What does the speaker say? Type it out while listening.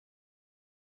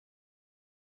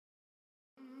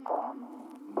I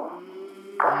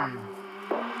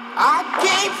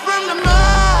came from the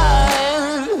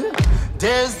mud.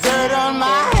 There's dirt on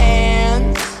my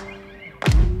hands.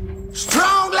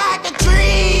 Strong like a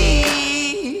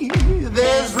tree.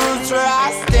 There's roots where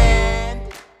I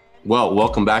stand. Well,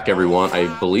 welcome back, everyone. I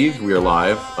believe we are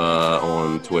live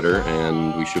on Twitter,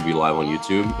 and we should be live on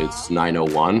YouTube. It's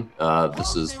 9:01.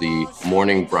 This is the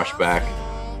Morning Brushback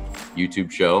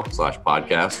YouTube show /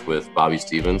 podcast with Bobby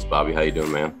Stevens. Bobby, how you doing,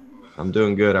 man? I'm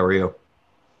doing good. How are you?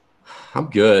 I'm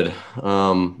good.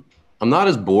 I'm not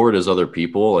as bored as other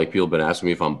people. Like, people have been asking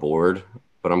me if I'm bored,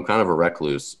 but I'm kind of a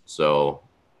recluse. So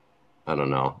I don't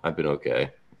know. I've been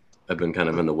okay. I've been kind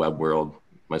of in the web world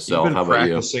myself. You've been How about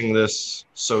you? practicing this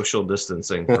social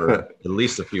distancing for at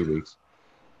least a few weeks.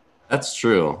 That's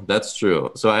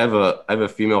true. So I have a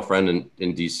female friend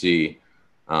in DC,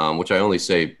 which I only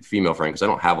say female friend because I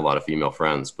don't have a lot of female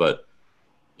friends, but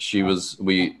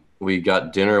we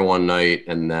got dinner one night,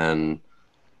 and then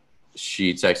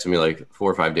she texted me like 4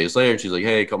 or 5 days later, and she's like,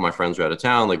 hey, a couple of my friends are out of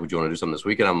town. Like, would you want to do something this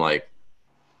weekend? I'm like,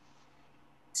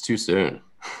 it's too soon.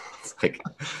 It's like,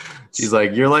 she's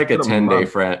like, you're like a 10-day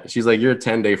friend. She's like, you're a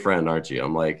 10-day friend, aren't you?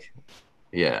 I'm like,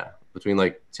 yeah, between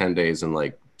like 10 days and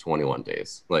like 21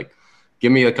 days. Like,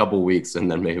 give me a couple weeks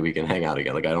and then maybe we can hang out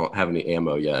again. Like, I don't have any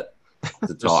ammo yet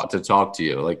to talk to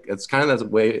you. Like, it's kind of the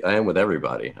way I am with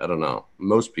everybody. I don't know,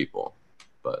 most people,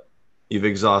 but you've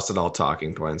exhausted all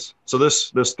talking points. So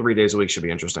this 3 days a week should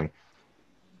be interesting.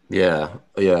 Yeah.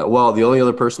 Well, the only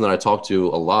other person that I talk to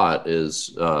a lot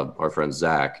is our friend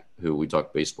Zach, who we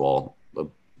talk baseball a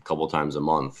couple times a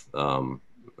month. And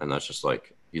that's just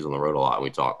like, he's on the road a lot and we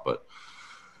talk. But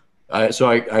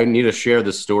I need to share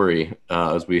this story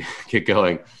as we get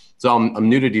going. So I'm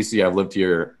new to DC. I've lived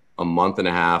here a month and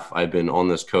a half. I've been on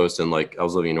this coast, and like, I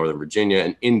was living in Northern Virginia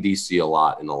and in DC a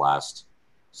lot in the last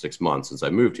 6 months since I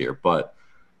moved here. But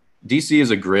DC is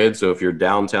a grid. So if you're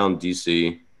downtown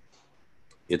DC,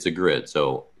 it's a grid.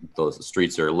 So those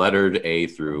streets are lettered A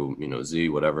through, Z,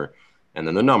 whatever. And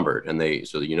then they're numbered. And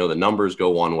the numbers go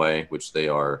one way, which they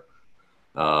are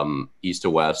east to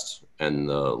west, and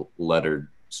the lettered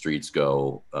streets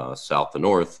go south to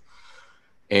north.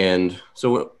 And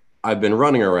so I've been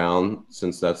running around,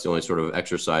 since that's the only sort of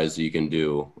exercise that you can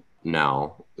do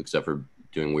now, except for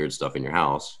doing weird stuff in your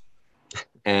house.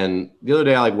 And the other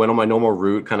day I went on my normal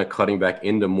route, kind of cutting back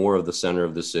into more of the center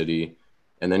of the city,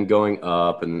 and then going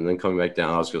up and then coming back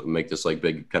down. I was going to make this like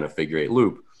big kind of figure 8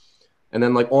 loop. And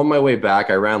then like on my way back,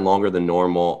 I ran longer than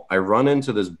normal. I run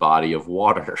into this body of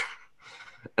water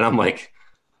and I'm like,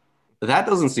 that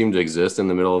doesn't seem to exist in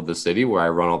the middle of the city where I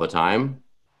run all the time.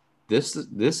 This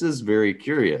is very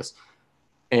curious.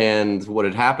 And what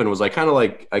had happened was I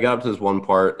got up to this one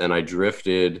part and I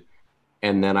drifted,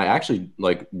 and then I actually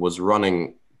like was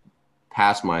running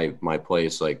past my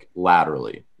place like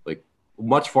laterally, like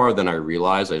much farther than I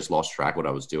realized. I just lost track of what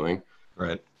I was doing.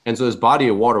 Right. And so this body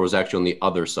of water was actually on the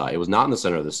other side. It was not in the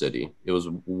center of the city. It was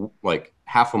like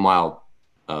half a mile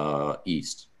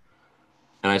east.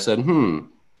 And I said, and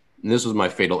this was my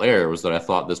fatal error, was that I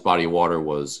thought this body of water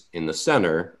was in the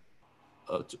center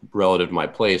relative to my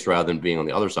place rather than being on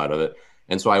the other side of it.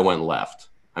 And so I went left.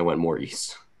 I went more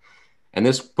east. And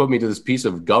this put me to this piece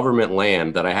of government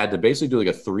land that I had to basically do like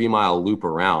a 3-mile loop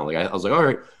around. Like I was like, all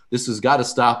right, this has got to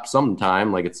stop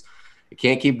sometime. Like it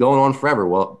can't keep going on forever.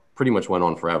 Well, it pretty much went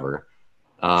on forever.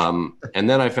 And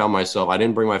then I found myself, I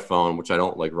didn't bring my phone, which I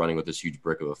don't like running with this huge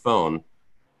brick of a phone.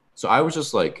 So I was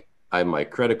just like, I had my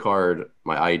credit card,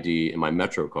 my ID, and my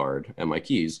Metro card, and my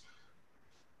keys,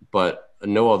 but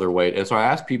no other way. And so I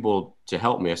asked people to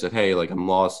help me. I said, hey, like, I'm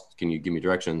lost. Can you give me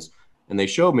directions? And they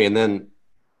showed me. And then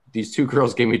these 2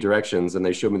 girls gave me directions, and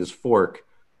they showed me this fork,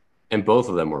 and both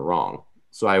of them were wrong.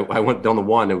 So I went down the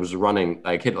one. It was running.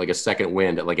 I hit like a second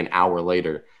wind at like an hour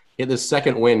later. Hit the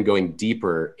second wind going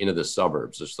deeper into the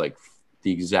suburbs, just like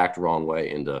the exact wrong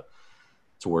way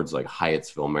towards like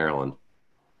Hyattsville, Maryland.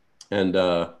 And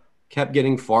kept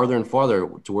getting farther and farther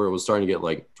to where it was starting to get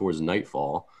like towards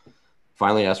nightfall.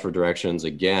 Finally asked for directions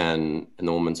again, and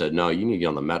the woman said, no, you need to get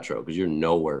on the Metro because you're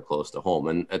nowhere close to home.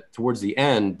 And towards the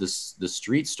end, the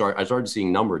streets I started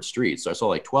seeing numbered streets. So I saw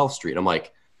like 12th Street. I'm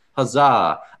like,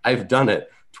 huzzah, I've done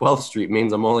it. 12th Street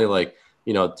means I'm only like,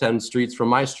 10 streets from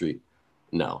my street.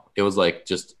 No, it was like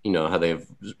just, how they have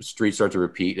streets start to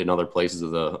repeat in other places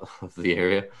of the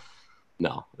area.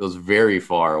 No, it was very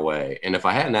far away. And if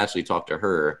I hadn't actually talked to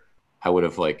her, I would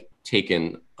have like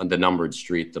taken the numbered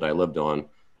street that I lived on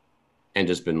and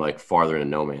just been like farther into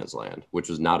no man's land, which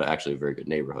was not actually a very good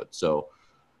neighborhood. So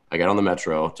I got on the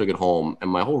Metro, took it home, and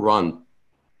my whole run,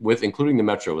 with including the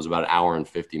Metro, was about an hour and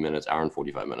 50 minutes, hour and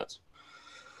 45 minutes.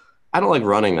 I don't like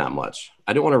running that much.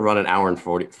 I didn't want to run an hour and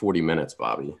 40 minutes,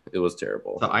 Bobby. It was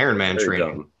terrible. The Ironman Very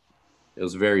training. dumb. It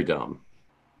was very dumb.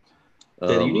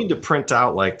 Yeah, you need to print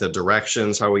out like the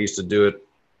directions, how we used to do it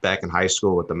back in high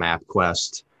school with the map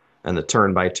quest and the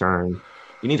turn by turn.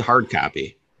 You need hard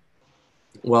copy.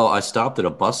 Well, I stopped at a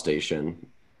bus station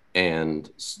and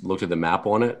looked at the map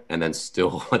on it, and then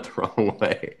still went the wrong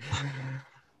way.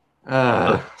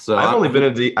 So I've only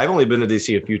been to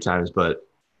DC a few times, but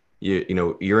you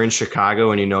know you're in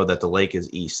Chicago and you know that the lake is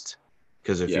east,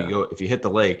 because if you hit the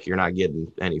lake, you're not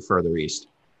getting any further east.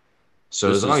 So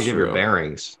as long as you have your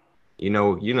bearings, you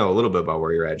know a little bit about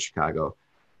where you're at in Chicago.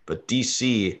 But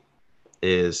DC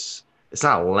it's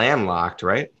not landlocked,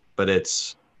 right? But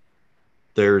it's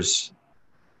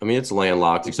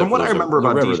landlocked except from what for I remember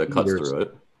about river DC, that cuts through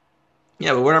it.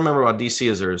 Yeah, but what I remember about DC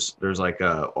is there's like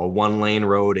a 1-lane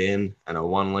road in and a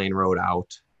 1-lane road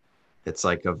out. It's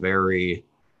like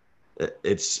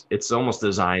it's almost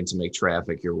designed to make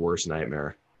traffic your worst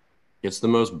nightmare. It's the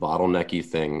most bottlenecky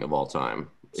thing of all time.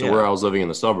 So where I was living in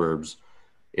the suburbs,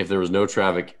 if there was no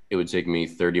traffic, it would take me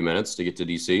 30 minutes to get to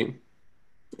DC.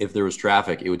 If there was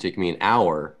traffic, it would take me an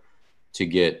hour to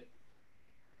get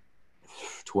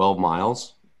 12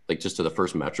 miles, like just to the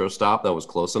first metro stop that was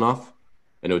close enough.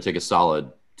 And it would take a solid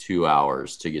 2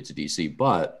 hours to get to DC.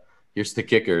 But here's the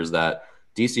kicker is that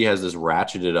DC has this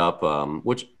ratcheted up,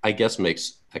 which I guess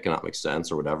makes economic sense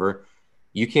or whatever.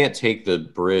 You can't take the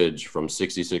bridge from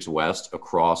 66 West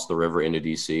across the river into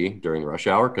DC during rush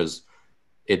hour because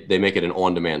they make it an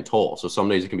on-demand toll. So some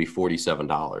days it can be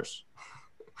 $47.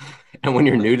 And when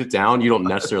you're new to town, you don't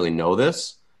necessarily know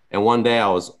this. And one day I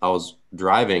was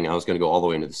driving, I was going to go all the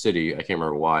way into the city. I can't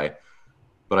remember why,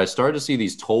 but I started to see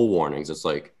these toll warnings. It's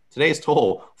like, today's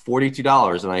toll,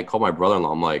 $42. And I called my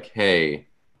brother-in-law. I'm like, hey,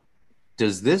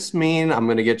 does this mean I'm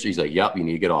going to get you? He's like, yep, you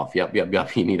need to get off. Yep.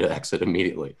 You need to exit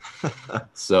immediately.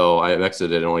 So I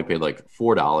exited and only paid like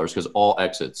 $4 because all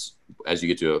exits, as you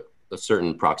get to a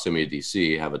certain proximity to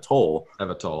DC, have a toll.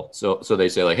 So they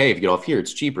say like, hey, if you get off here,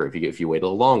 it's cheaper. If you wait a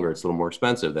little longer, it's a little more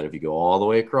expensive. Then if you go all the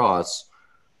way across,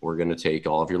 we're going to take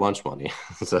all of your lunch money.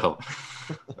 So,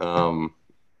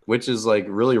 which is like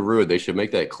really rude. They should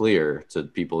make that clear to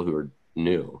people who are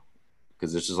new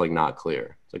because it's just like not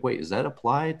clear. It's like, wait, is that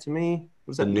applied to me?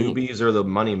 What does that mean? Newbies are the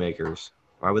money makers.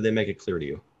 Why would they make it clear to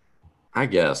you? I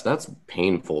guess that's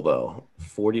painful though.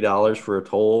 $40 for a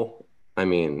toll. I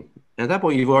mean, at that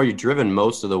point, you've already driven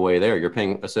most of the way there. You're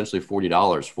paying essentially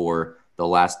 $40 for the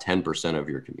last 10% of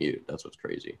your commute. That's what's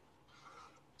crazy.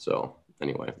 So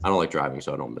anyway, I don't like driving,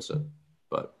 so I don't miss it.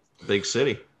 But big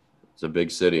city. It's a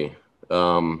big city.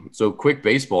 So quick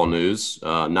baseball news.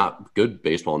 Not good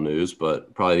baseball news,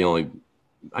 but probably the only,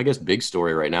 I guess, big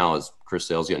story right now is Chris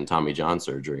Sale's getting Tommy John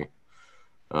surgery.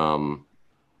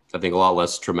 I think a lot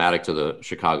less traumatic to the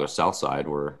Chicago South Side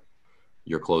where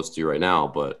you're close to right now,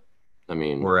 but I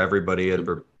mean, where everybody had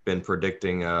been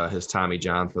predicting his Tommy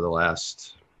John for the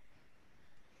last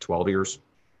 12 years.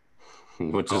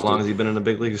 How long has he been in the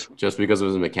big leagues? Just because of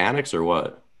his mechanics or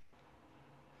what?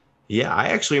 Yeah, I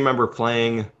actually remember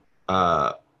playing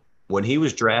when he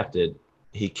was drafted.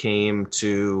 He came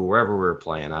to wherever we were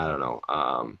playing. I don't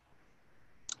know,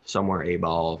 somewhere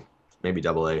A-ball, maybe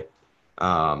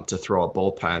AA, to throw a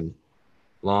bullpen.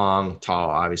 Long,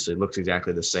 tall, obviously looks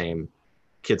exactly the same.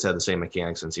 Kid's had the same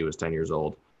mechanics since he was 10 years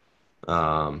old.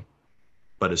 But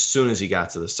as soon as he got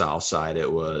to the South Side,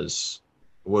 it was,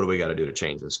 what do we got to do to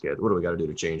change this kid? What do we got to do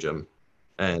to change him?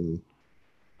 And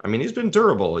I mean, he's been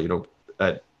durable,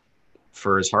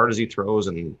 for as hard as he throws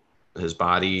and his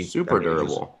body. Super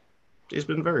durable. He's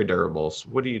been very durable. So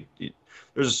what do you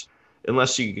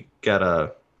unless you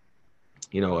got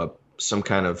some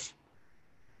kind of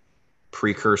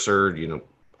precursor,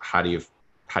 how do you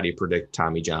predict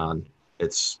Tommy John?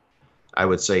 I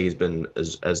would say he's been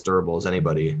as durable as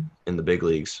anybody in the big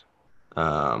leagues,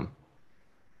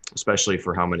 especially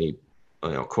for how many,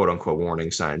 quote unquote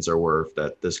warning signs there were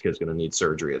that this kid's going to need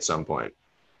surgery at some point.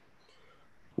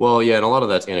 Well, yeah, and a lot of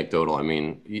that's anecdotal. I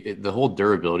mean, the whole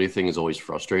durability thing is always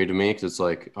frustrating to me because it's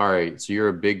like, all right, so you're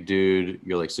a big dude,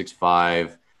 you're like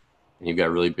 6'5", and you've got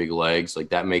really big legs. Like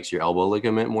that makes your elbow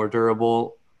ligament more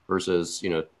durable versus,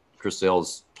 Chris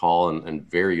Sale's tall and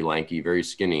very lanky, very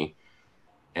skinny.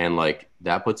 And like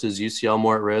that puts his UCL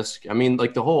more at risk. I mean,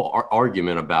 like the whole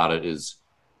argument about it is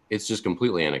it's just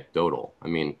completely anecdotal. I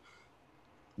mean,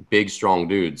 big, strong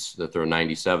dudes that throw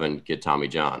 97 get Tommy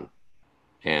John,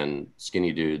 and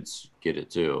skinny dudes get it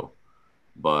too.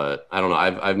 But I don't know.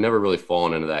 I've never really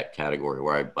fallen into that category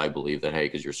where I believe that, hey,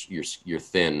 because you're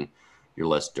thin, you're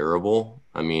less durable.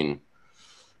 I mean,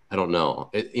 I don't know.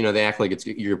 They act like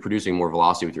you're producing more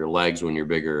velocity with your legs when you're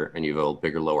bigger and you have a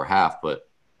bigger lower half, but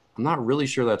I'm not really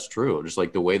sure that's true. Just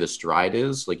like the way the stride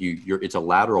is, like it's a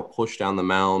lateral push down the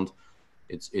mound.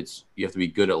 You have to be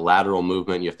good at lateral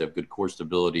movement. You have to have good core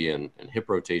stability and hip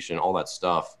rotation, all that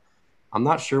stuff. I'm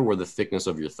not sure where the thickness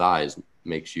of your thighs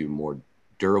makes you more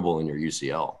durable in your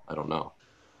UCL. I don't know.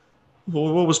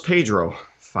 Well, what was Pedro?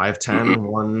 5'10",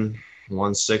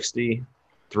 160,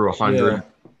 through 100. Yeah.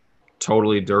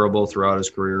 Totally durable throughout his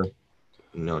career.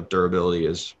 Durability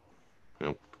is,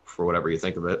 for whatever you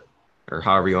think of it, or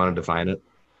however you want to define it.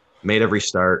 Made every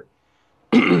start.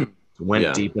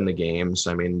 Went deep in the games.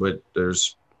 I mean,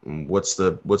 what's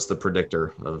the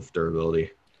predictor of durability?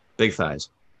 Big thighs.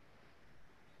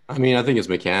 I mean, I think it's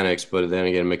mechanics, but then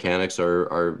again, mechanics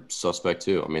are suspect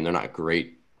too. I mean, they're not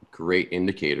great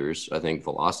indicators. I think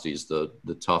velocity is the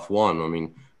tough one. I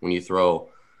mean, when you throw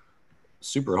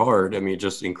super hard, I mean, it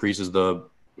just increases the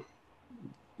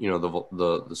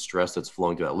stress that's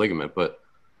flowing through that ligament. But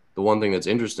the one thing that's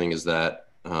interesting is that,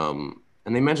 and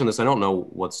they mentioned this, I don't know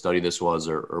what study this was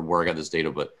or where I got this data,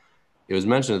 but it was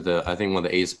mentioned at I think one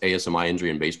of the ASMI injury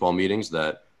and baseball meetings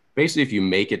that basically if you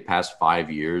make it past 5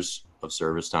 years of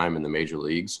service time in the major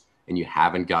leagues and you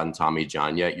haven't gotten Tommy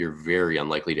John yet, you're very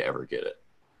unlikely to ever get it,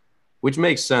 which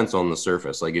makes sense on the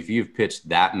surface. Like if you've pitched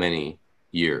that many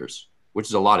years, which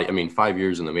is a lot 5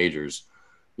 years in the majors,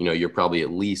 you're probably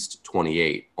at least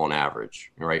 28 on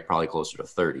average, right? Probably closer to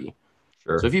 30.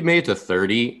 Sure. So if you've made it to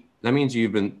 30, that means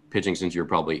you've been pitching since you're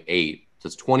probably 8. So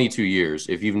it's 22 years.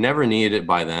 If you've never needed it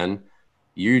by then,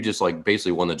 you just like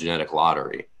basically won the genetic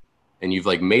lottery, and you've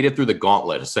like made it through the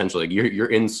gauntlet essentially. Like you're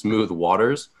in smooth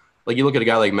waters. Like you look at a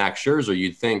guy like Max Scherzer,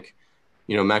 you'd think,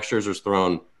 Max Scherzer's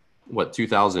thrown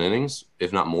 2,000 innings,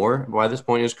 if not more, by this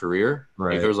point in his career.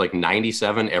 Right. If there was like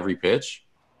 97 every pitch,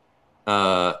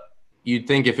 you'd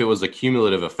think if it was a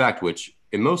cumulative effect, which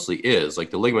it mostly is, like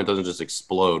the ligament doesn't just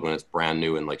explode when it's brand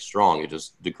new and like strong. It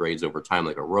just degrades over time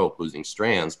like a rope, losing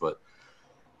strands. But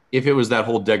if it was that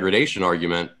whole degradation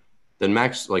argument, then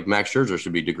Max Scherzer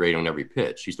should be degrading on every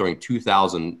pitch. He's throwing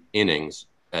 2,000 innings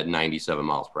at 97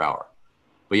 miles per hour,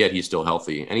 but yet he's still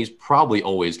healthy, and he's probably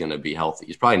always going to be healthy.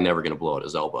 He's probably never going to blow out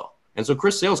his elbow. And so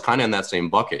Chris Sale's kind of in that same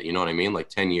bucket. You know what I mean? Like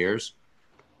 10 years,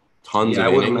 tons of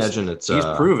innings. I would imagine he's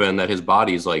proven that his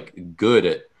body's like good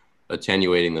at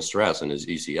attenuating the stress in his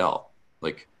ECL.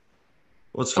 Like,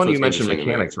 well, it's funny you mentioned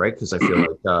mechanics, right? Because I feel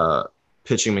like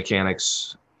pitching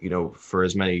mechanics, for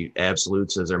as many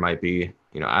absolutes as there might be,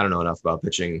 I don't know enough about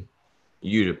pitching.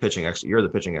 You're the pitching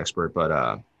expert, but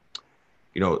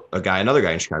another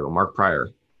guy in Chicago, Mark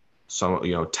Pryor,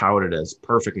 touted as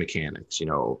perfect mechanics.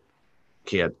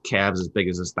 He had calves as big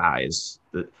as his thighs.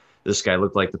 This guy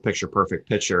looked like the picture perfect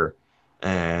pitcher,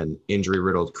 and injury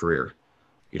riddled career.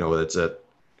 That's it.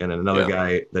 And another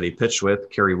guy that he pitched with,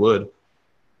 Kerry Wood,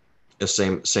 the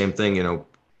same thing.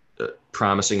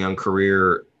 Promising young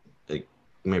career,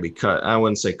 maybe cut. I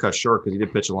wouldn't say cut short because he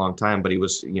did pitch a long time, but he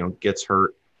was gets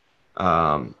hurt.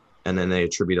 And then they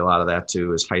attribute a lot of that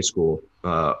to his high school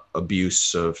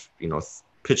abuse of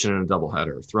pitching in a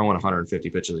doubleheader, throwing 150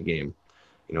 pitches a game.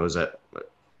 Is that?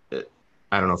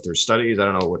 I don't know if there's studies. I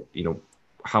don't know what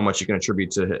how much you can attribute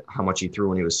to how much he threw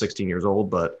when he was 16 years old,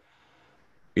 but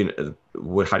how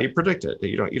do you predict it?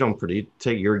 You don't predict.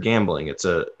 You're gambling. It's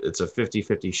a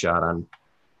 50-50 shot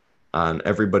on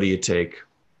everybody you take.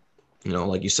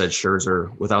 Like you said,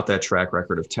 Scherzer, without that track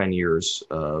record of 10 years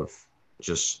of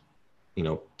just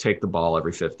take the ball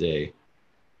every fifth day,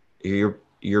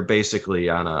 you're basically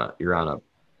on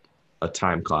a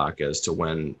time clock as to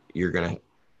when you're gonna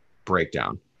break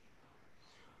down.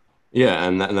 Yeah,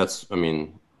 and that's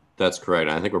correct.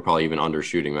 I think we're probably even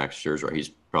undershooting Max Scherzer. He's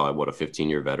probably a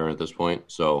 15-year veteran at this point.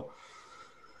 So,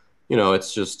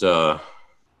 it's just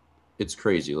it's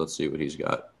crazy. Let's see what he's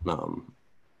got.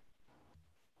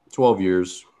 12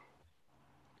 years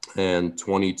and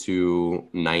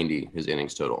 2,290 his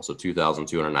innings total. So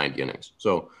 2,290 innings.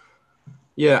 So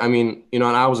yeah, and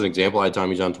I was an example. I had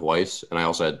Tommy John twice, and I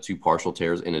also had 2 partial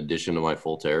tears in addition to my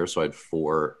full tears. So I had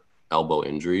 4 elbow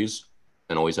injuries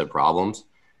and always had problems.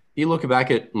 You look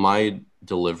back at my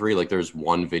delivery, like there's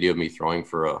one video of me throwing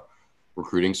for a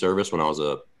recruiting service when I was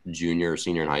a junior or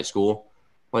senior in high school.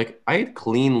 Like I had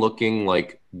clean looking,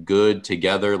 like good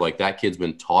together. Like that kid's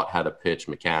been taught how to pitch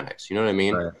mechanics. You know what I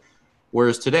mean? Right.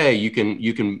 Whereas today you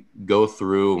can go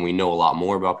through, and we know a lot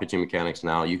more about pitching mechanics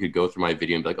now. You could go through my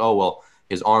video and be like, oh, well,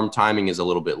 his arm timing is a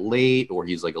little bit late, or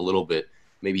he's like a little bit,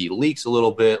 maybe he leaks a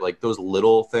little bit, like those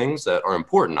little things that are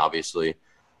important, obviously.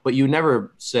 But you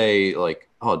never say like,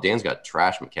 oh, Dan's got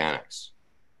trash mechanics.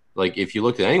 Like if you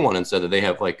looked at anyone and said that they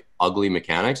have like ugly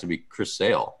mechanics, it'd be Chris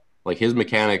Sale. Like his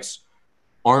mechanics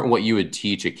aren't what you would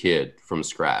teach a kid from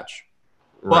scratch.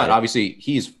 Right. But obviously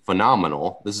he's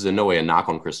phenomenal. This is in no way a knock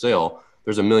on Chris Sale.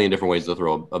 There's a million different ways to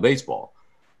throw a baseball.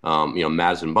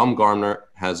 Madison Bumgarner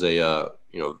has a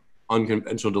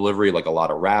unconventional delivery, like a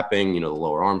lot of wrapping, the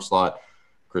lower arm slot.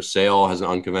 Chris Sale has an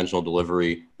unconventional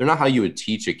delivery. They're not how you would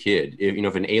teach a kid.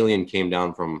 If an alien came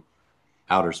down from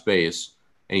outer space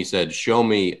and he said, show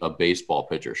me a baseball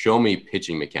pitcher, show me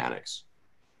pitching mechanics,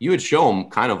 you would show him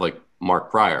kind of like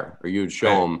Mark Pryor, or you would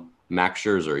show him Max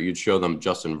Scherzer, you'd show them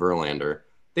Justin Verlander.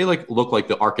 They look like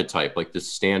the archetype, like the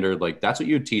standard, like that's what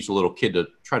you would teach a little kid to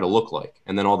try to look like.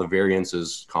 And then all the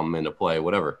variances come into play,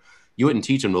 whatever. You wouldn't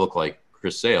teach him to look like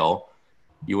Chris Sale.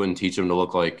 You wouldn't teach him to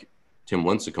look like Tim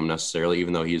Lincecum necessarily,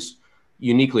 even though he's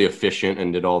uniquely efficient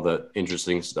and did all the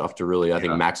interesting stuff to really, I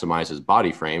think, maximize his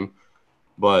body frame.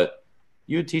 But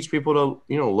you would teach people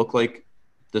to, look like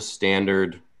the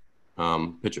standard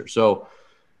pitcher. So,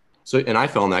 and I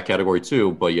fell in that category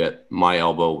too, but yet my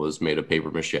elbow was made of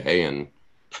paper mache and,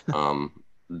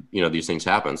 these things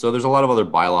happen. So there's a lot of other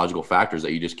biological factors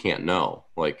that you just can't know.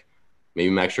 Like maybe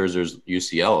Max Scherzer's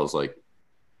UCL is like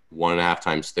 1.5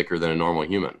 times thicker than a normal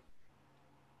human.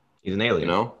 He's an alien.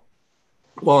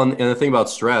 Well, and the thing about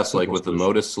stress, like with the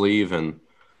Motus sleeve and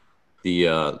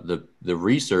the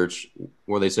research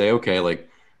where they say, okay, like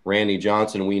Randy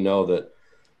Johnson, we know that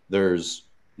there's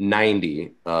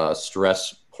 90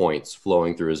 stress points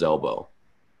flowing through his elbow.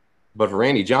 But for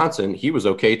Randy Johnson, he was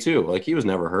okay too. Like he was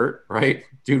never hurt, right?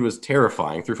 Dude was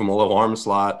terrifying. Threw from a low arm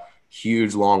slot,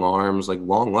 huge long arms, like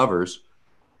long levers.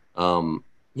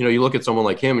 You look at someone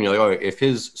like him and you're like, oh, if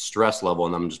his stress level,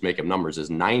 and I'm just making numbers, is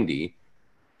 90,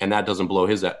 and that doesn't blow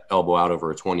his elbow out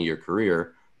over a 20-year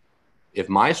career. If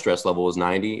my stress level is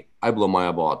 90, I blow my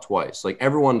elbow out twice. Like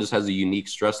everyone just has a unique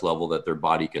stress level that their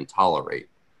body can tolerate.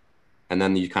 And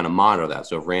then you kind of monitor that.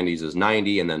 So if Randy's is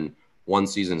 90 and then one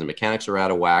season's mechanics are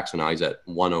out of whack, so now he's at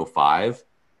 105,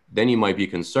 then you might be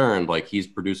concerned, like he's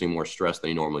producing more stress than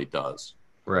he normally does.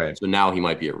 Right. So now he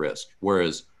might be at risk.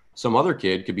 Whereas some other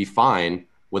kid could be fine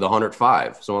with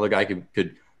 105. Some other guy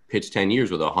could pitch 10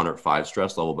 years with a 105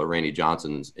 stress level, but Randy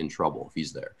Johnson's in trouble if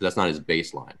he's there, because that's not his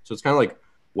baseline. So it's kind of like,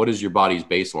 what is your body's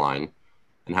baseline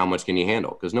and how much can you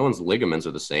handle? Because no one's ligaments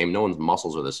are the same. No one's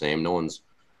muscles are the same. No one's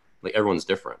like, everyone's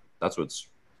different. That's what's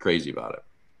crazy about it.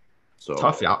 So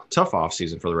tough off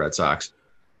season for the Red Sox.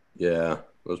 Yeah,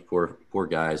 those poor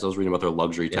guys. I was reading about their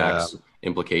luxury tax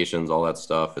implications, all that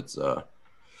stuff. It's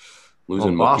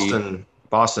losing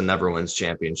Boston never wins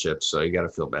championships, so you got to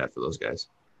feel bad for those guys.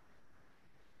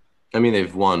 I mean,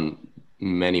 they've won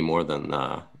many more than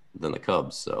the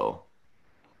Cubs. So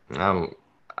I'm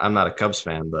not a Cubs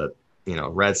fan, but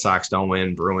Red Sox don't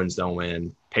win, Bruins don't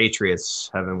win, Patriots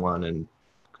haven't won in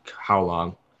how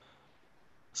long?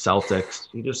 Celtics,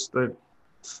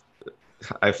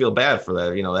 I feel bad for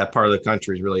that. That part of the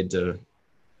country is really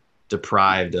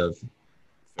deprived of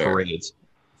parades.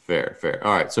 Fair.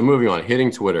 All right, so moving on.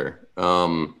 Hitting Twitter.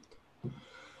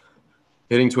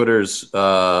 Hitting Twitter's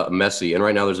messy, and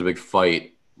right now there's a big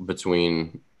fight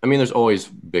between. I mean, there's always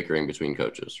bickering between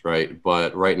coaches, right?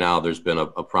 But right now there's been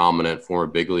a prominent former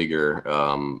big leaguer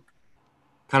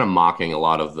kind of mocking a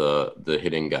lot of the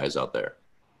hitting guys out there.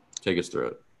 Take us through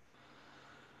it.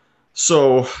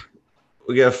 So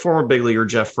we got former big leaguer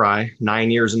Jeff Fry, 9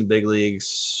 years in the big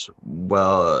leagues.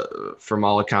 Well, from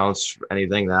all accounts,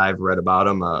 anything that I've read about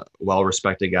him, a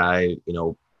well-respected guy,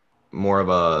 more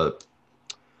of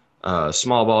a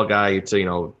small ball guy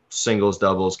to, singles,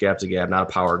 doubles, gap to gap, not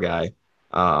a power guy.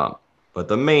 But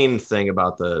the main thing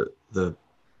about the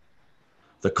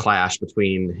clash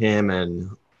between him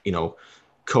and,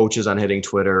 coaches on Hitting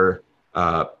Twitter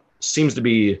seems to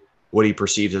be what he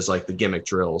perceives as like the gimmick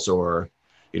drills, or,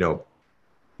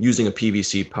 using a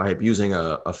PVC pipe, using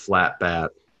a flat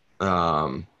bat,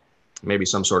 maybe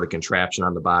some sort of contraption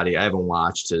on the body. I haven't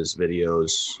watched his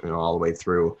videos, all the way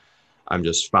through. I'm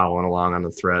just following along on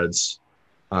the threads.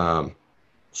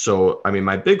 So, I mean,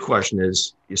 my big question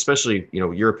is, especially,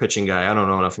 you're a pitching guy. I don't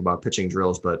know enough about pitching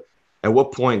drills, but at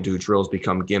what point do drills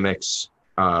become gimmicks?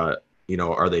 Are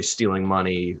they stealing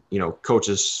money?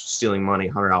 Coaches stealing money,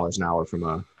 $100 an hour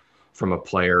from a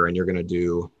player, and you're going to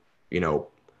do,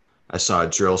 I saw a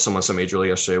drill. Someone sent me a drill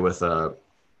yesterday with a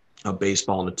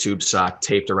baseball and a tube sock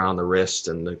taped around the wrist,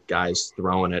 and the guy's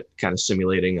throwing it, kind of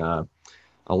simulating a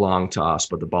long toss,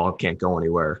 but the ball can't go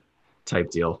anywhere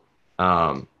type deal.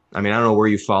 I mean, I don't know where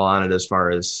you fall on it as far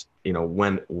as,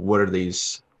 what are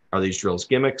these drills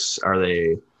gimmicks?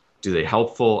 Do they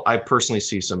helpful? I personally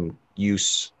see some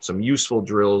useful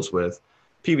drills with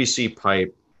PVC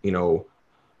pipe,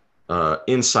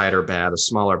 insider bat, a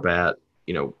smaller bat.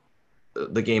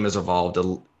 The game has evolved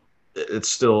it's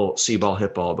still see ball,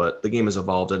 hit ball, but the game has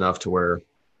evolved enough to where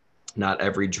not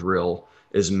every drill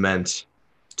is meant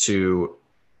to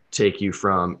take you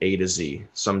from A to Z.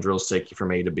 Some drills take you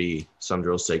from A to B. Some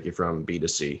drills take you from B to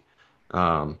C.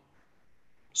 Um,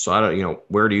 so I don't,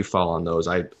 where do you fall on those?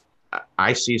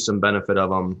 I see some benefit of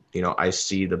them. I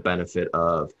see the benefit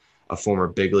of a former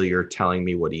big leaguer telling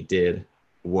me what he did,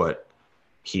 what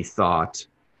he thought.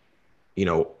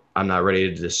 I'm not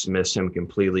ready to dismiss him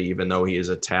completely, even though he is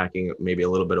attacking maybe a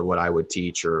little bit of what I would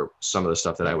teach or some of the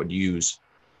stuff that I would use.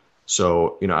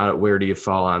 So, where do you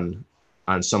fall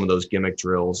on some of those gimmick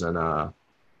drills and,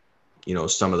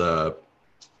 some of the,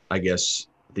 I guess,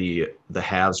 the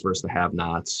haves versus the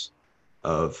have-nots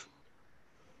of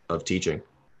teaching?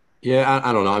 Yeah,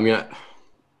 I don't know. I mean,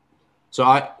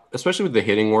 especially with the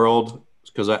hitting world,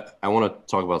 because I want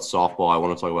to talk about softball. I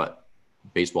want to talk about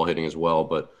baseball hitting as well.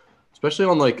 But especially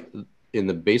on like in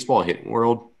the baseball hitting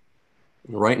world,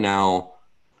 right now,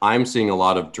 I'm seeing a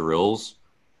lot of drills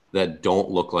that don't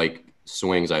look like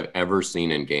swings I've ever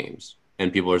seen in games.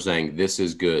 And people are saying, this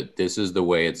is good. This is the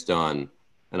way it's done.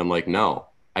 And I'm like, no,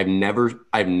 I've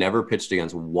never pitched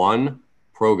against one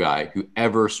pro guy who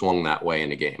ever swung that way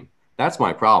in a game. That's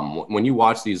my problem. When you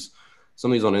watch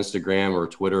some of these on Instagram or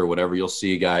Twitter or whatever, you'll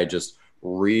see a guy just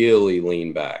really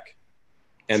lean back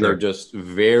and Sure. they're just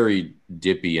very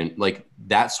dippy. And like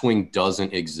that swing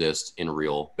doesn't exist in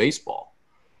real baseball.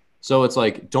 So it's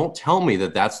like, don't tell me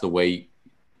that that's the way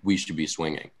we should be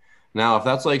swinging. Now, if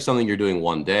that's like something you're doing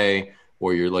one day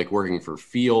or you're like working for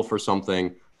feel for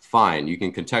something, fine. You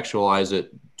can contextualize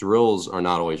it. Drills are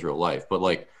not always real life. But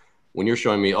like when you're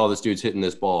showing me, oh, this dude's hitting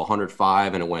this ball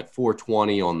 105 and it went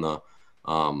 420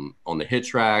 on the hit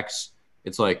tracks,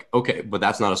 it's like, okay, but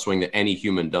that's not a swing that any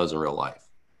human does in real life.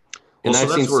 And Well, so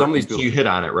I've seen that's where some of these people. you hit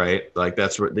on it, right? Like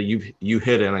that's where you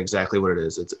hit on exactly what it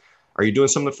is. Are you doing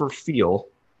something for feel?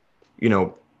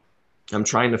 I'm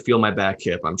trying to feel my back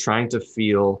hip. I'm trying to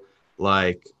feel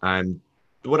like I'm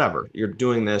whatever. You're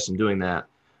doing this and doing that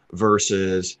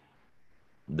versus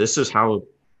this is how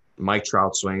Mike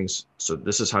Trout swings. So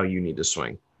this is how you need to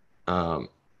swing.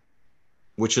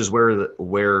 Which is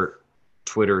where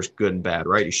Twitter's good and bad,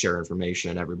 right? You share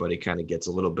information and everybody kind of gets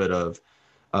a little bit of,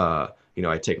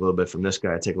 I take a little bit from this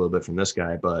guy, I take a little bit from this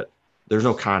guy, but there's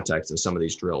no context in some of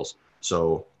these drills.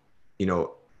 So,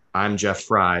 I'm Jeff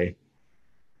Fry.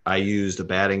 I used a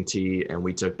batting tee and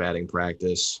we took batting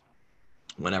practice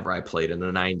whenever I played in the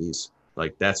 90s.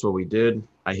 Like that's what we did.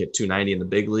 I hit 290 in the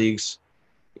big leagues.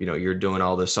 You're doing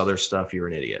all this other stuff. You're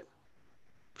an idiot.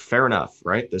 Fair enough,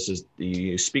 right? This is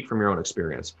you speak from your own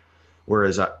experience.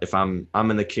 Whereas if I'm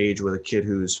in the cage with a kid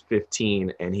who's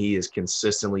 15 and he is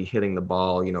consistently hitting the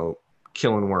ball,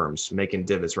 killing worms, making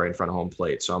divots right in front of home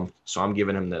plate. So I'm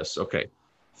giving him this. Okay,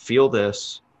 feel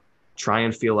this. Try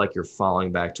and feel like you're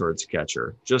falling back towards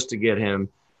catcher just to get him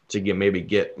to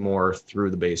get more through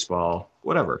the baseball,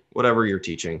 whatever you're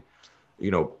teaching.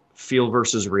 Feel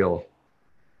versus real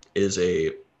is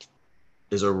a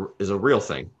real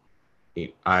thing.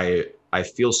 I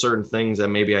feel certain things that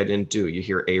maybe I didn't do. You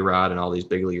hear A-Rod and all these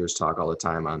big leaguers talk all the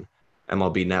time on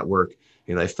MLB Network.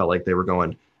 They felt like they were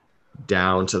going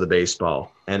down to the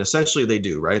baseball, and essentially they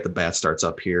do, right? The bat starts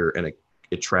up here and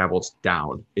it travels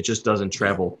down. It just doesn't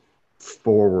travel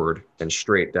forward and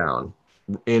straight down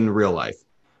in real life.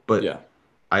 But Yeah.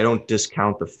 I don't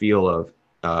discount the feel of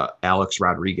Alex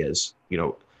Rodriguez.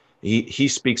 He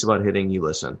speaks about hitting, you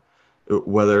listen.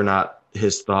 Whether or not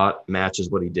his thought matches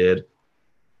what he did,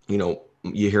 you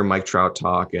hear Mike Trout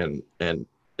talk, and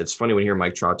it's funny when you hear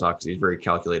Mike Trout talk because he's very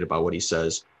calculated about what he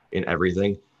says in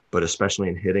everything, but especially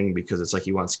in hitting, because it's like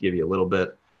he wants to give you a little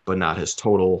bit, but not his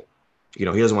total. He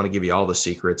doesn't want to give you all the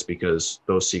secrets because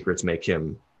those secrets make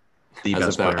him the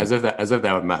best player. As if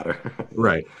that would matter.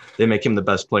 Right. They make him the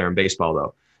best player in baseball,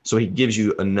 though. So he gives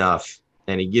you enough,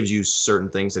 and he gives you certain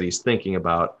things that he's thinking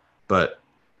about. But,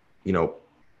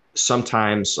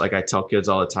 sometimes, like I tell kids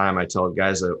all the time, I tell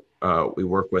guys that we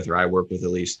work with, or I work with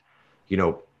at least,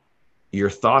 your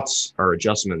thoughts are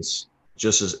adjustments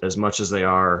just as much as they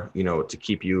are, to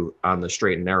keep you on the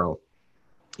straight and narrow.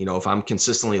 If I'm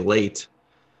consistently late,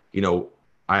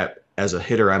 as a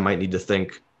hitter, I might need to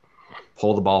think,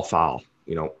 pull the ball foul,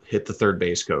 hit the third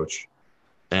base coach.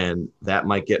 And that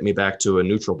might get me back to a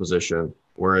neutral position.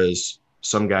 Whereas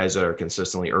some guys that are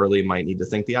consistently early might need to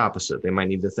think the opposite. They might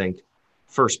need to think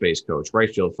first base coach,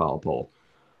 right field foul pole.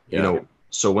 Yeah.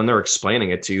 So when they're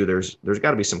explaining it to you, there's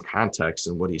got to be some context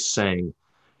in what he's saying.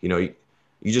 You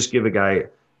just give a guy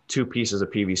 2 pieces of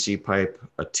PVC pipe,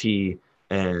 a tee,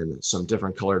 and some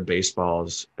different colored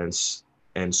baseballs and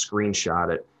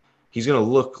screenshot it. He's going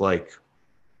to look like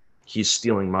he's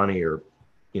stealing money or,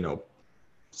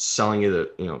 selling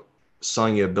you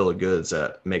selling you a bill of goods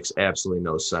that makes absolutely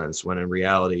no sense, when in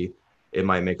reality it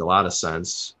might make a lot of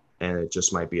sense, and it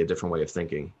just might be a different way of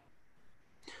thinking.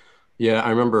 Yeah, I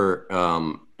remember,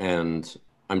 and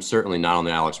I'm certainly not on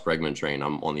the Alex Bregman train.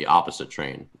 I'm on the opposite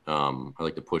train. I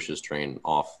like to push his train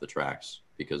off the tracks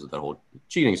because of that whole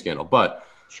cheating scandal. But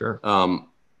Sure.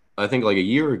 I think like a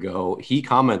year ago, he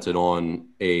commented on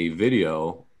a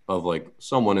video of like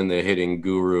someone in the hitting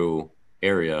guru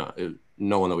area,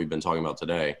 no one that we've been talking about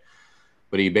today.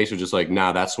 But he basically just like,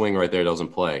 nah, that swing right there doesn't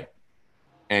play.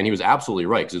 And he was absolutely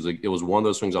right, because it was one of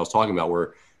those swings I was talking about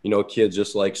where, kids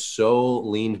just like so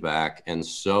leaned back and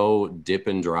so dip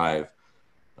and drive.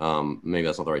 Maybe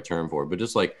that's not the right term for it, but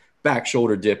just like back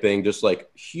shoulder dipping, just like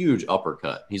huge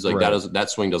uppercut. He's like, Right. that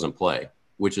swing doesn't play,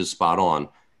 which is spot on.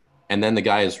 And then the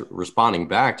guy is responding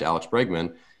back to Alex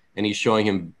Bregman, and he's showing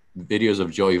him videos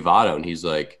of Joey Votto, and he's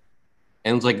like,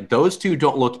 and it's like, those two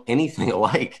don't look anything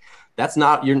alike. That's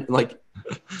not, you're like,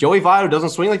 Joey Votto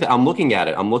doesn't swing like that. I'm looking at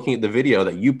it. I'm looking at the video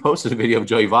that you posted, a video of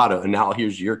Joey Votto, and now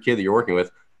here's your kid that you're working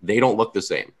with. They don't look the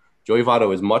same. Joey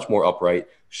Votto is much more upright.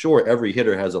 Sure, every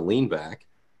hitter has a lean back,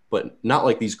 but not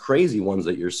like these crazy ones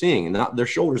that you're seeing. And not their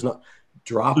shoulders not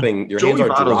dropping. Your Joey hands are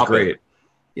Votto's dropping. great.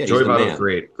 Yeah, Joey he's the Votto's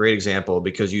man. great example,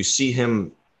 because you see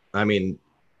him, I mean,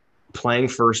 playing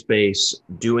first base,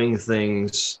 doing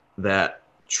things that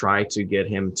try to get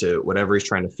him to whatever he's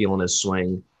trying to feel in his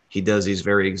swing. He does these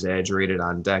very exaggerated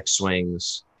on deck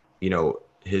swings.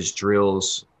 His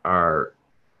drills are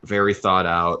very thought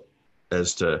out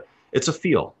as to, it's a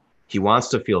feel. He wants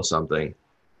to feel something.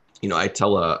 I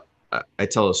tell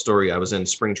a story. I was in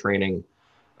spring training,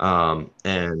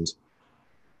 and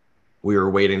we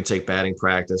were waiting to take batting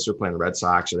practice. We're playing the Red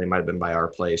Sox, or they might have been by our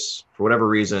place. For whatever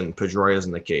reason, Pedroia's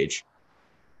in the cage.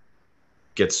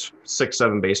 Gets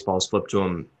 6-7 baseballs flipped to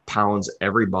him, pounds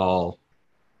every ball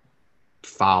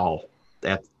foul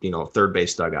at third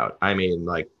base dugout. I mean,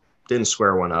 like, didn't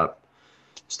square one up.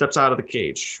 Steps out of the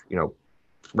cage.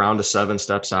 Round of 7,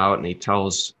 steps out, and he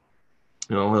tells,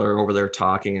 they're over there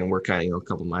talking, and we're kind of, a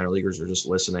couple minor leaguers are just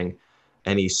listening,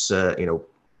 and he said,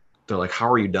 they're like,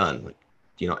 "How are you done?" Like,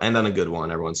 end on a good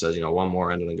one. Everyone says, one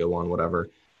more, end on a good one, whatever.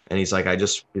 And he's like,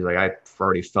 I've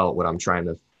already felt what I'm trying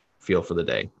to feel for the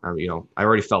day. I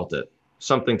already felt it,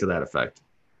 something to that effect,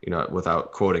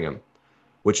 without quoting him,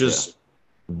 which is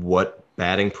what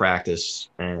batting practice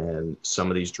and some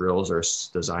of these drills are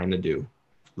designed to do.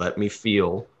 Let me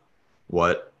feel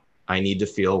what I need to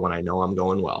feel when I know I'm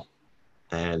going well.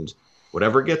 And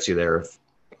whatever gets you there,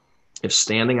 if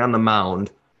standing on the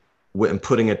mound and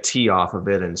putting a tee off of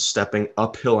it and stepping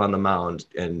uphill on the mound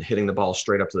and hitting the ball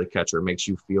straight up to the catcher makes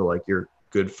you feel like you're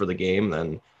good for the game,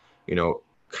 then,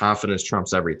 confidence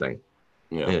trumps everything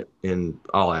in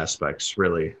all aspects,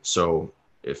 really. So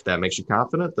if that makes you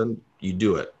confident, then you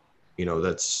do it.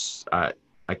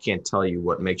 I can't tell you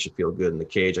what makes you feel good in the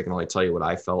cage. I can only tell you what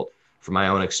I felt from my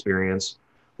own experience,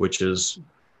 which is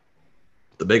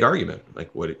the big argument. Like,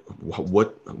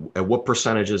 what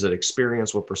percentage is it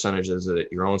experience? What percentage is it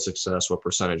your own success? What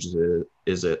percentage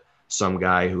is it some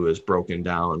guy who has broken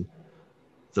down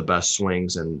the best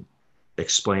swings and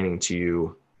explaining to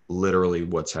you literally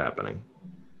what's happening?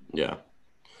 Yeah.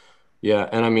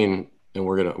 And I mean, and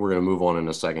we're gonna move on in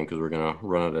a second because we're gonna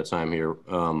run out of time here.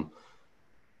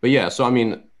 But yeah, so I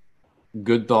mean,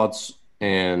 good thoughts.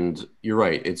 And you're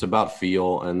right. It's about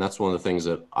feel. And that's one of the things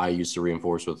that I used to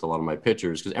reinforce with a lot of my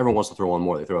pitchers, because everyone wants to throw one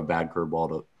more. They throw a bad curveball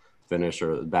to finish,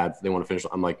 or they want to finish.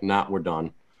 I'm like, nah, we're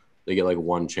done. They get like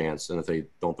one chance. And if they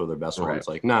don't throw their best one, it's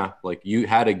like, nah, like, you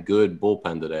had a good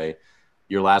bullpen today.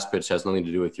 Your last pitch has nothing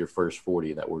to do with your first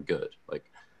 40 that were good.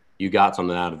 Like, you got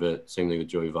something out of it. Same thing with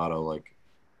Joey Votto. Like,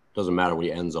 doesn't matter what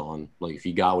he ends on. Like, if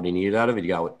he got what he needed out of it, he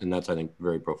got what, and that's, I think,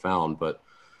 very profound. But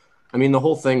I mean, the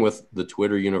whole thing with the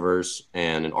Twitter universe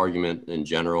and an argument in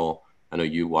general, I know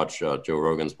you watch Joe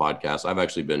Rogan's podcast. I've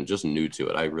actually been just new to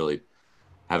it. I really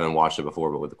haven't watched it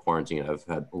before, but with the quarantine, I've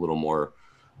had a little more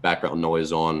background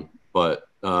noise on. But,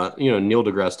 Neil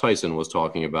deGrasse Tyson was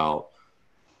talking about,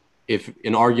 if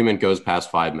an argument goes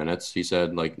past 5 minutes, he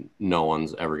said, like, no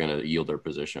one's ever going to yield their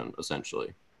position,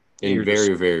 essentially. In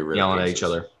very, very rare yelling cases. at each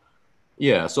other.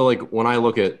 Yeah. So, like, when I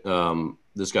look at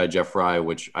this guy, Jeff Fry,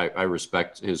 which I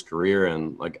respect his career,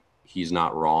 and, like, he's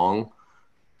not wrong,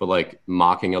 but, like,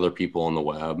 mocking other people on the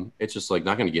web, it's just, like,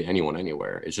 not going to get anyone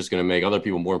anywhere. It's just going to make other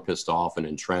people more pissed off and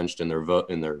entrenched in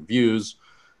their views.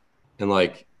 And,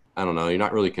 like, I don't know, you're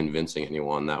not really convincing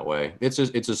anyone that way. It's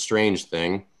a strange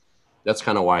thing. That's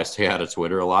kind of why I stay out of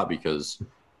Twitter a lot, because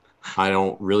I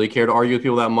don't really care to argue with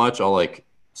people that much. I'll, like,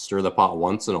 stir the pot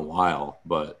once in a while,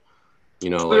 but,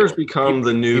 Twitter's like, become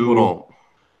the new. People don't.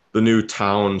 the new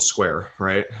town square,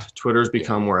 right? Twitter's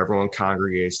become where everyone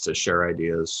congregates to share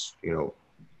ideas.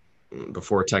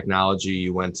 Before technology,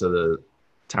 you went to the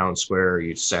town square,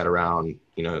 you sat around,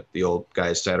 the old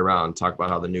guys sat around and talked about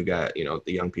how the new guy, the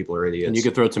young people are idiots. And you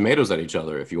could throw tomatoes at each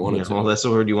other if you wanted to. Well, that's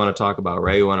the word you want to talk about,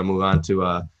 right? You want to move on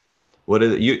to what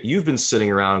is it? You've been sitting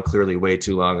around clearly way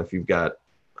too long if you've got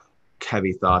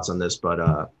heavy thoughts on this,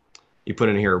 but you put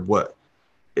in here, what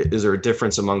is there a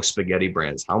difference among spaghetti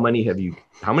brands? How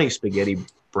many spaghetti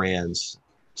brands?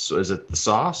 So is it the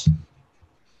sauce?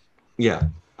 Yeah.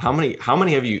 How many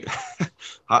have you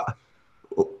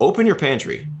open your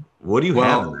pantry? What do you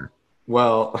have in there?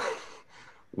 Well,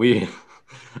 I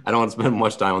don't want to spend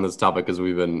much time on this topic because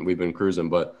we've been cruising,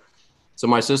 but so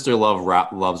my sister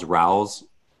loves Raoul's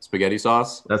spaghetti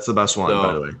sauce. That's the best one,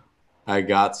 by the way. I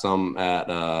got some at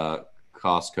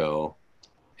Costco,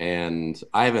 and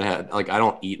I haven't had, I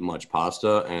don't eat much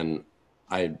pasta, and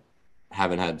I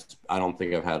don't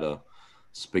think I've had a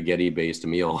spaghetti based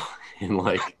meal in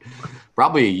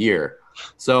probably a year.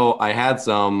 So I had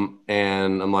some,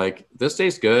 and I'm like, this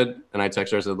tastes good. And I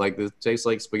text her, I said, this tastes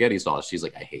like spaghetti sauce. She's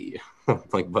like, I hate you.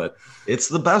 But it's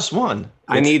the best one.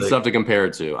 I need stuff to compare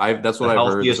it to. That's what I've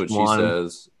heard. That's what she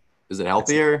says. Is it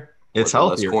healthier? It's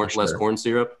healthier. Less corn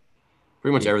syrup.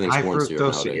 Pretty much everything's corn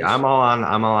syrup nowadays. I'm all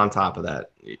on top of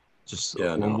that.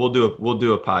 We'll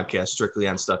do a podcast strictly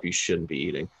on stuff you shouldn't be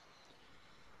eating.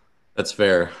 That's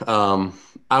fair.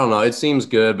 I don't know. It seems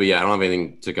good, but I don't have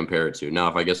anything to compare it to. Now,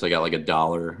 if I guess I got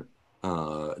 $1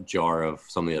 jar of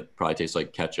something that probably tastes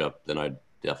like ketchup, then I'd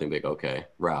definitely be like, okay,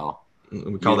 Rao.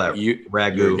 We call that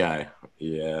ragu. You're a guy.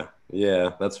 Yeah,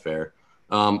 that's fair.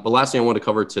 The last thing I want to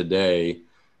cover today,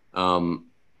 and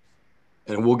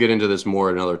we'll get into this more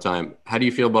another time. How do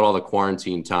you feel about all the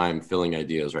quarantine time filling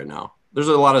ideas right now? There's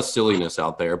a lot of silliness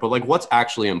out there, but what's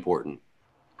actually important?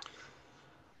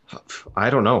 I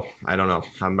don't know.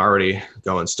 I'm already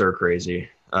going stir crazy.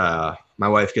 My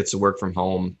wife gets to work from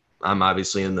home. I'm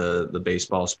obviously in the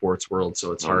baseball sports world,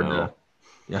 so it's hard to.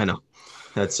 Yeah, I know.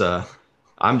 That's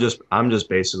I'm just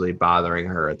basically bothering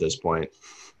her at this point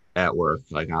at work.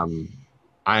 I'm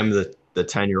the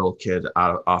 10-year-old kid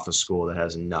off of school that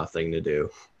has nothing to do.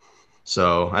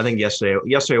 So I think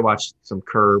yesterday I watched some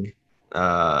Curb,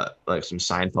 some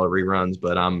Seinfeld reruns,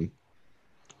 but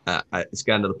it's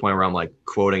gotten to the point where I'm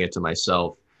quoting it to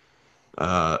myself.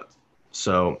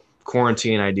 So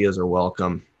quarantine ideas are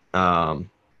welcome. I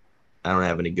don't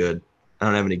have any good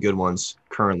ones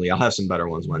currently. I'll have some better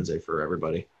ones Wednesday for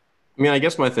everybody. I mean, I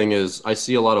guess my thing is I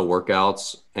see a lot of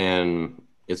workouts, and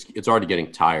it's already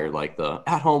getting tired. The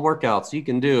at-home workouts you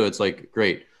can do. It's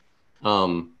great.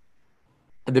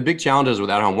 The big challenges with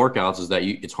at-home workouts is that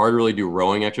it's hard to really do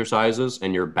rowing exercises,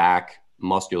 and your back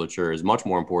musculature is much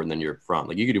more important than your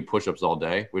front. You could do push-ups all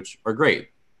day, which are great.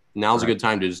 Now's a good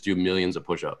time to just do millions of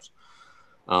push-ups.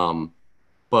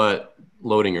 But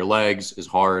loading your legs is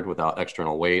hard without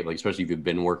external weight. Especially if you've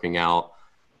been working out,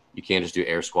 you can't just do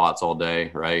air squats all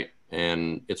day, right?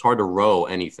 And it's hard to row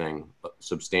anything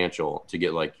substantial to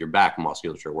get your back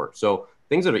musculature work. So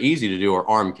things that are easy to do are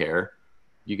arm care.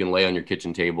 You can lay on your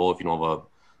kitchen table if you don't have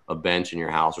a bench in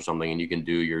your house or something, and you can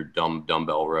do your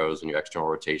dumbbell rows and your external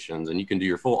rotations, and you can do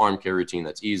your full arm care routine.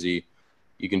 That's easy.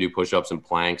 You can do push-ups and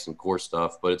planks and core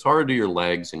stuff, but it's hard to do your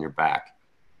legs and your back.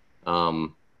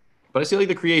 But I see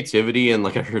the creativity, and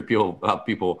I heard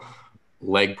people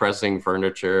leg pressing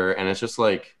furniture, and it's just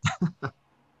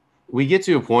we get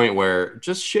to a point where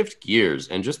just shift gears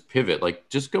and just pivot.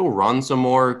 Just go run some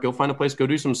more, go find a place, go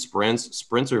do some sprints.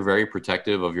 Sprints are very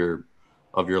protective of your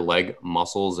leg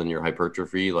muscles and your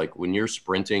hypertrophy. When you're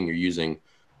sprinting, you're using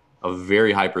a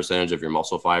very high percentage of your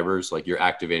muscle fibers. You're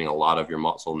activating a lot of your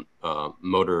muscle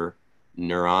motor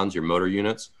neurons, your motor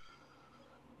units.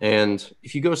 And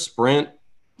if you go sprint,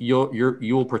 you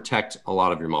will protect a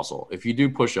lot of your muscle. If you do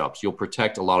push-ups, you'll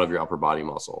protect a lot of your upper body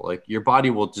muscle. Your body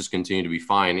will just continue to be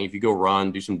fine. And if you go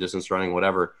run, do some distance running,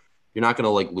 whatever, you're not going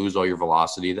to lose all your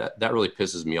velocity. That really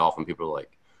pisses me off when people are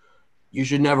you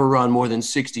should never run more than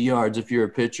 60 yards if you're a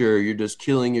pitcher. You're just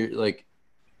killing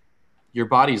your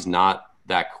body's not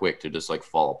that quick to just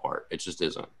fall apart. It just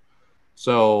isn't.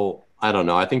 So I don't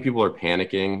know. I think people are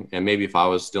panicking. And maybe if I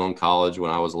was still in college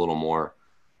when I was a little more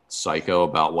psycho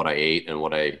about what I ate and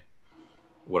what I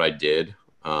did,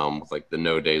 with the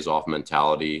no days off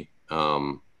mentality,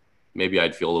 maybe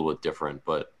I'd feel a little bit different.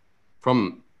 But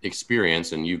from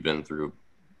experience, and you've been through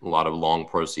a lot of long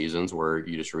pro seasons where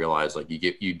you just realize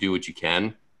you do what you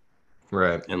can,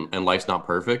 right? And life's not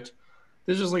perfect.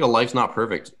 This is just a life's not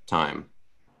perfect time.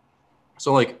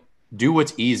 So do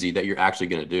what's easy that you're actually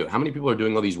going to do. How many people are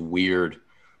doing all these weird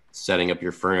setting up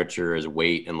your furniture as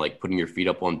weight and like putting your feet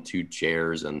up on 2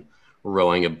 chairs and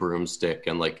rowing a broomstick.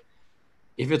 And like,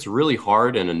 if it's really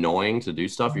hard and annoying to do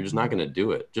stuff, you're just not going to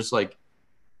do it. Just like,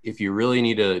 if you really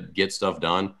need to get stuff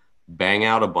done, bang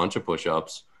out a bunch of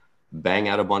push-ups, bang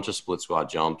out a bunch of split squat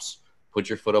jumps, put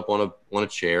your foot up on a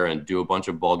chair and do a bunch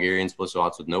of Bulgarian split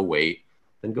squats with no weight,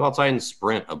 then go outside and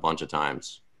sprint a bunch of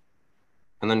times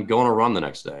and then go on a run the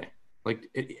next day. Like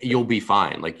you'll be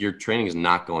fine. Like your training is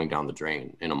not going down the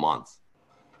drain in a month.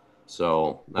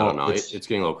 So I don't know. It's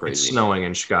getting a little crazy. It's snowing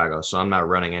in Chicago, so I'm not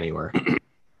running anywhere.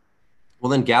 Well,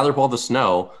 then gather up all the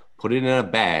snow, put it in a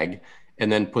bag,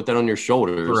 and then put that on your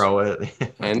shoulders. Throw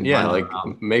it. And yeah, like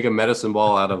make a medicine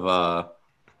ball out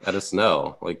of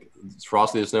snow. Like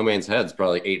Frosty the Snowman's head's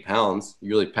probably like 8 pounds. You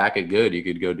really pack it good, you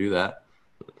could go do that.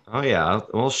 Oh yeah.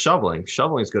 Well,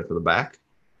 shoveling's good for the back.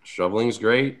 Shoveling's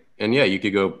great. And yeah, you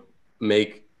could go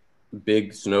make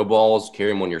big snowballs,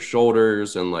 carry them on your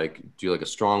shoulders, and like do like a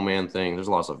strongman thing. There's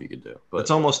a lot of stuff you could do. But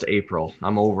it's almost April.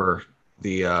 I'm over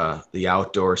the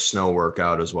outdoor snow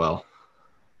workout as well.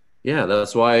 Yeah,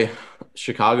 that's why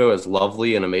Chicago, as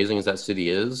lovely and amazing as that city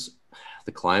is,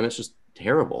 the climate's just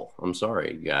terrible. I'm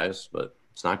sorry, guys, but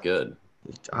it's not good.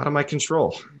 It's out of my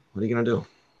control. What are you gonna do?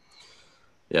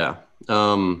 Yeah.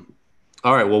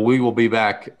 All right. Well, we will be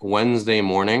back Wednesday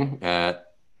morning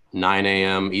at 9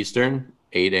 a.m. Eastern,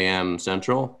 8 a.m.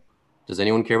 Central. Does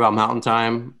anyone care about Mountain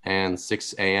Time? And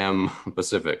 6 a.m.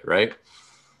 Pacific, right?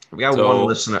 We got one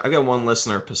listener. I got one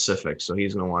listener Pacific, so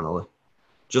he's gonna want to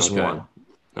just one.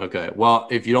 Okay. Well,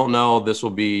 if you don't know, this will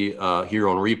be here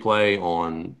on replay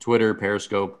on Twitter,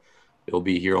 Periscope. It'll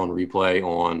be here on replay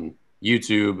on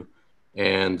YouTube,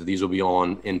 and these will be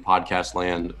on in podcast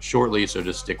land shortly. So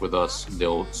just stick with us.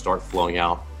 They'll start flowing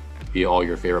out via all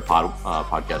your favorite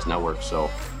podcast networks. So,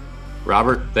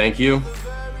 Robert, thank you.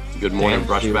 Good morning,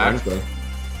 Brushback.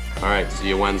 All right. See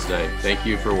you Wednesday. Thank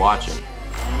you for watching.